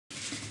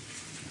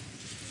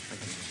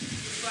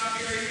stop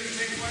here. Are you going to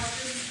take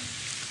questions?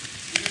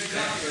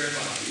 Thank you very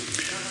much.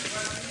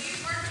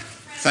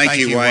 Thank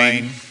you,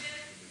 Wayne.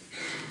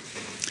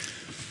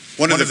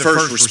 One of the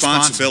first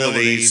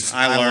responsibilities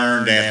I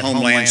learned at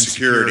Homeland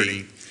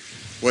Security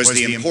was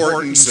the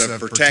importance of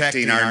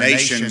protecting our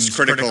nation's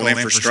critical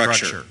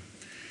infrastructure.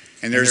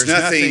 And there's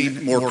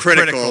nothing more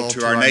critical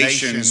to our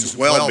nation's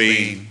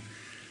well-being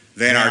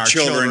than our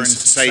children's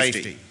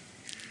safety.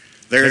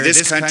 They're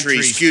this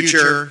country's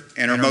future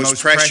and our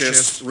most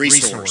precious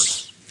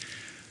resource.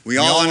 We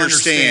all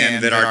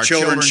understand that our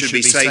children should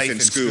be safe in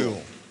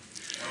school,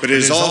 but it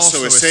is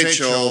also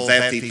essential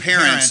that the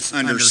parents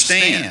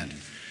understand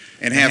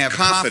and have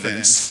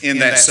confidence in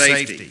that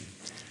safety.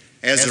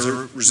 As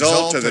a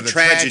result of the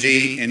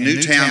tragedy in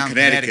Newtown,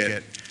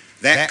 Connecticut,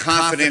 that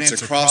confidence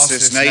across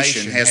this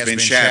nation has been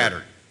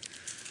shattered.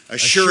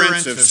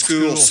 Assurance of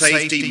school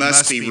safety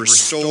must be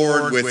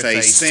restored with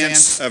a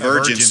sense of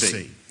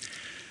urgency.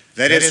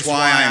 That is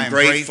why I am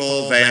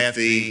grateful that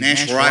the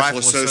National Rifle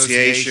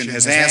Association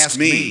has asked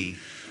me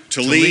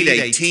to lead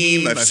a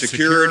team of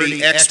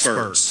security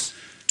experts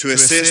to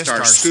assist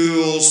our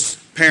schools,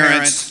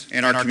 parents,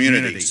 and our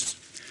communities.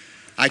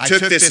 I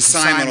took this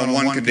assignment on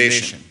one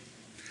condition: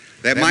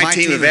 that my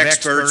team of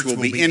experts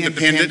will be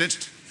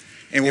independent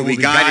and will be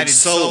guided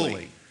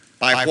solely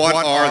by what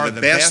are the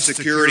best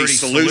security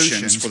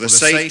solutions for the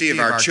safety of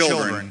our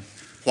children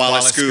while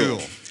at school.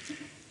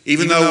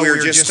 Even though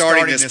we're just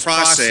starting this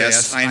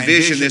process, I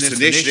envision this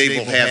initiative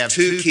will have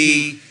two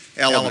key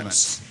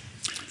elements.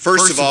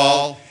 First of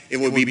all, it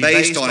will be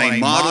based on a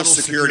model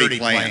security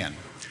plan,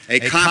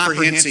 a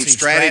comprehensive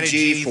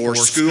strategy for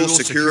school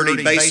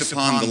security based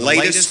upon the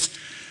latest,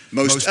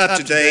 most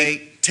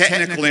up-to-date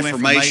technical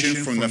information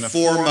from the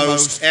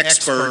foremost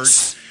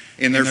experts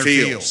in their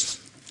fields.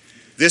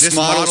 This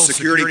model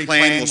security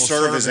plan will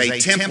serve as a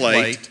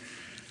template,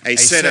 a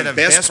set of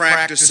best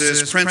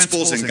practices,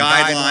 principles, and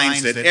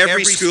guidelines that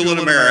every school in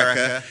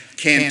America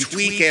can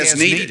tweak as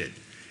needed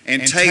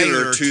and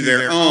tailor to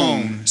their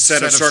own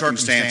set of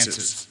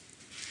circumstances.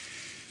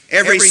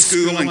 Every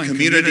school and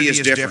community is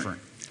different,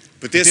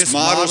 but this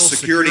model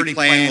security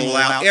plan will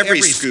allow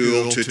every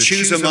school to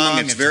choose among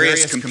its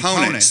various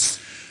components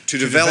to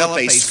develop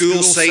a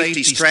school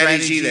safety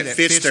strategy that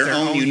fits their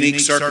own unique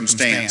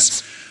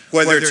circumstance,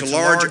 whether it's a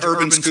large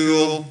urban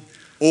school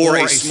or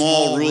a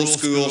small rural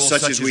school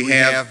such as we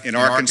have in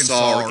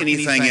Arkansas or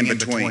anything in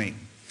between.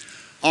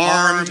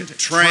 Armed,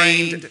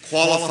 trained,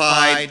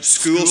 qualified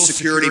school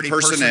security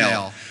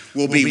personnel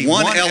will be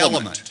one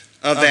element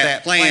of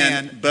that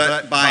plan,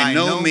 but by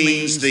no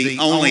means the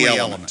only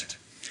element.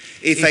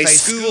 If a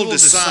school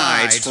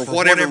decides, for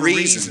whatever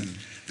reason,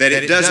 that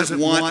it doesn't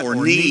want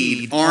or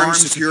need armed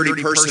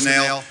security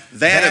personnel,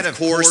 that of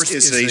course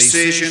is a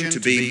decision to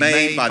be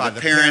made by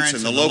the parents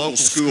and the local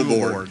school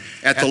board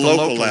at the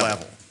local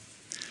level.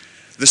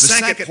 The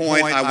second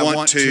point I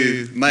want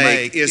to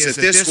make is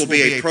that this will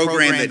be a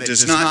program that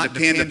does not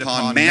depend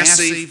upon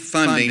massive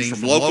funding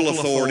from local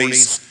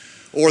authorities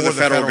or the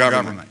federal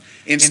government.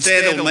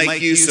 Instead, it will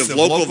make use of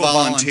local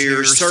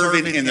volunteers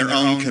serving in their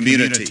own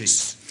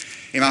communities.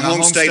 In my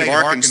home state of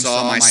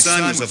Arkansas, my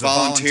son was a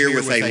volunteer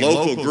with a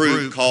local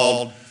group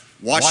called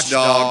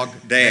Watchdog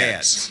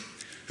Dads,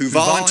 who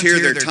volunteer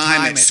their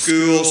time at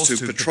schools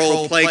to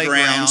patrol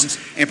playgrounds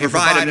and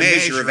provide a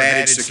measure of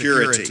added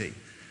security.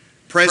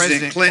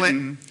 President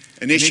Clinton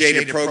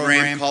initiated a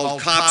program called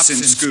Cops in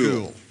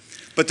School,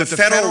 but the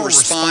federal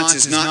response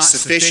is not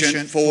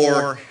sufficient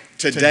for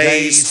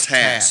today's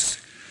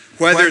task.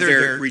 Whether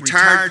they're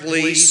retired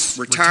police,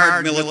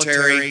 retired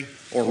military,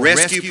 or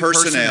rescue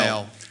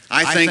personnel,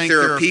 I think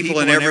there are people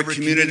in every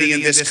community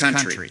in this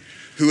country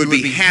who would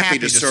be happy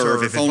to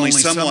serve if only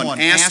someone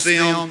asked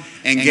them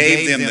and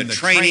gave them the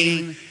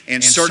training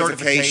and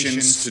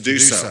certifications to do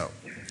so.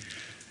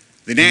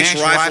 The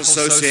National Rifle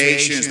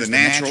Association is the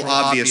natural,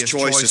 obvious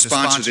choice to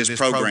sponsor this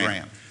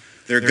program.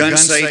 Their gun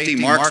safety,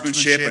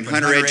 marksmanship, and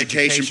hunter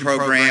education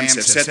programs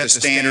have set the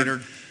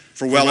standard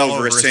for well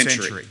over a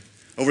century.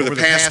 Over the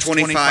past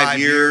 25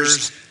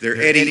 years, their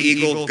Eddie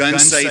Eagle Gun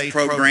Safe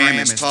program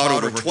has taught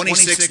over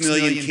 26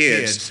 million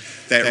kids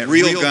that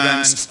real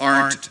guns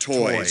aren't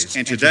toys.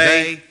 And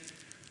today,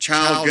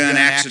 child gun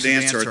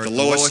accidents are at the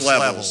lowest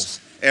levels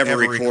ever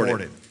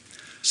recorded.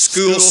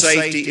 School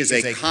safety is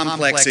a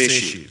complex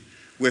issue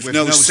with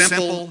no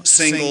simple,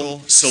 single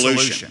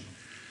solution.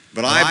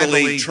 But I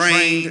believe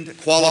trained,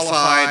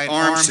 qualified,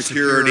 armed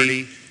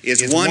security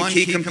is one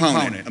key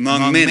component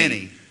among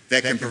many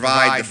that can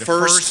provide the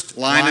first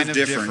line of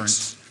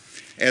difference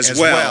as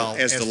well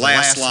as the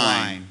last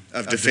line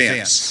of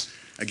defense.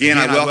 Again,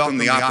 I welcome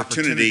the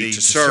opportunity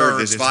to serve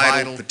this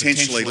vital,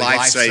 potentially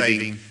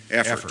life-saving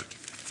effort.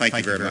 Thank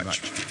you very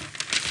much.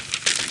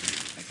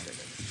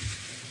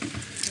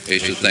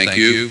 Asa, thank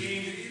you.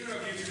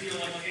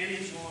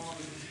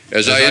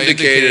 As I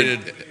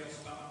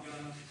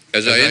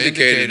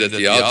indicated at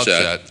the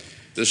outset,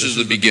 this is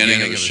the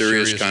beginning of a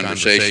serious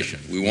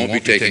conversation. We won't be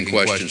taking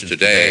questions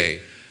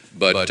today,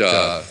 but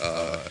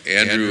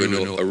Andrew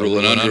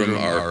Arulunandram,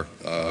 our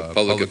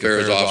public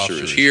affairs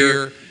officer, is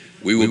here,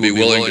 We will be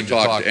willing to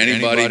talk to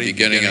anybody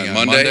beginning on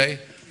Monday.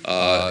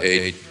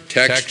 A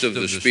text of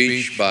the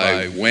speech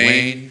by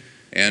Wayne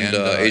and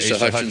Asa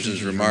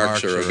Hutchinson's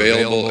remarks are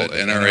available at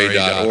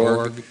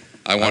NRA.org.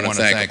 I want to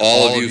thank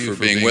all of you for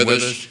being with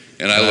us,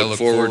 and I look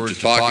forward to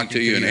talking to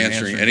you and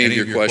answering any of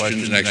your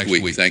questions next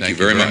week. Thank you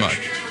very much.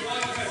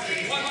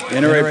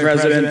 NRA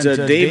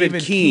President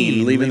David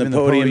Keene leaving the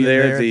podium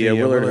there at the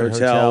Willard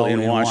Hotel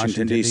in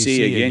Washington,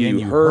 D.C. Again,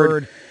 you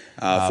heard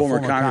former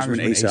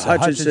Congressman Asa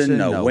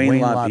Hutchinson,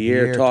 Wayne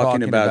LaPierre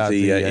talking about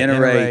the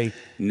NRA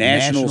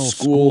National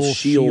School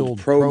Shield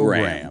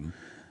Program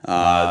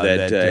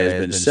that has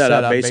been set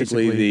up.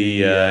 Basically,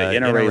 the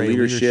NRA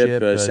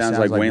leadership sounds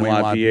like Wayne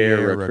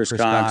LaPierre, Chris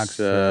Cox,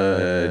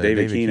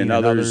 David Keene, and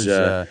others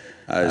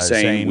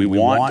saying we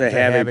want to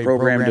have a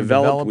program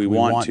developed. We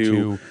want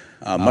to,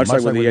 much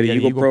like with the Eddie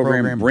Eagle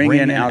program, bring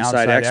in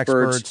outside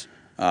experts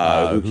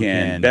who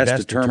can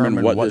best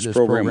determine what this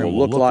program will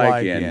look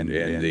like, and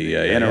the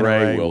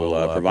NRA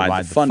will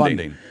provide the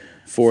funding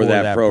for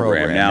that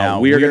program. Now,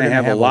 we are going to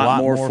have a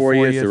lot more for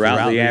you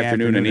throughout the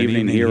afternoon and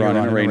evening here on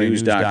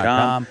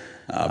NRAnews.com,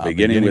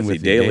 beginning with the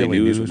Daily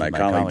News with my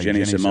colleague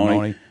Jenny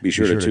Simone. Be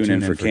sure to tune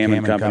in for Cam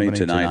and Company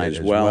tonight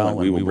as well, and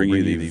we will bring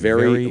you the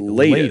very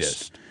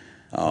latest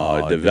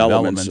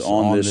developments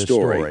on this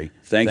story.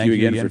 Thank you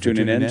again for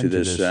tuning in to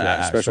this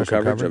special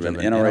coverage of an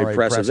NRA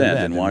press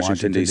event in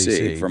Washington,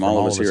 D.C. From all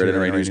of us here at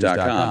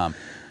NRAnews.com,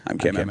 I'm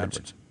Cam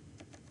Edwards.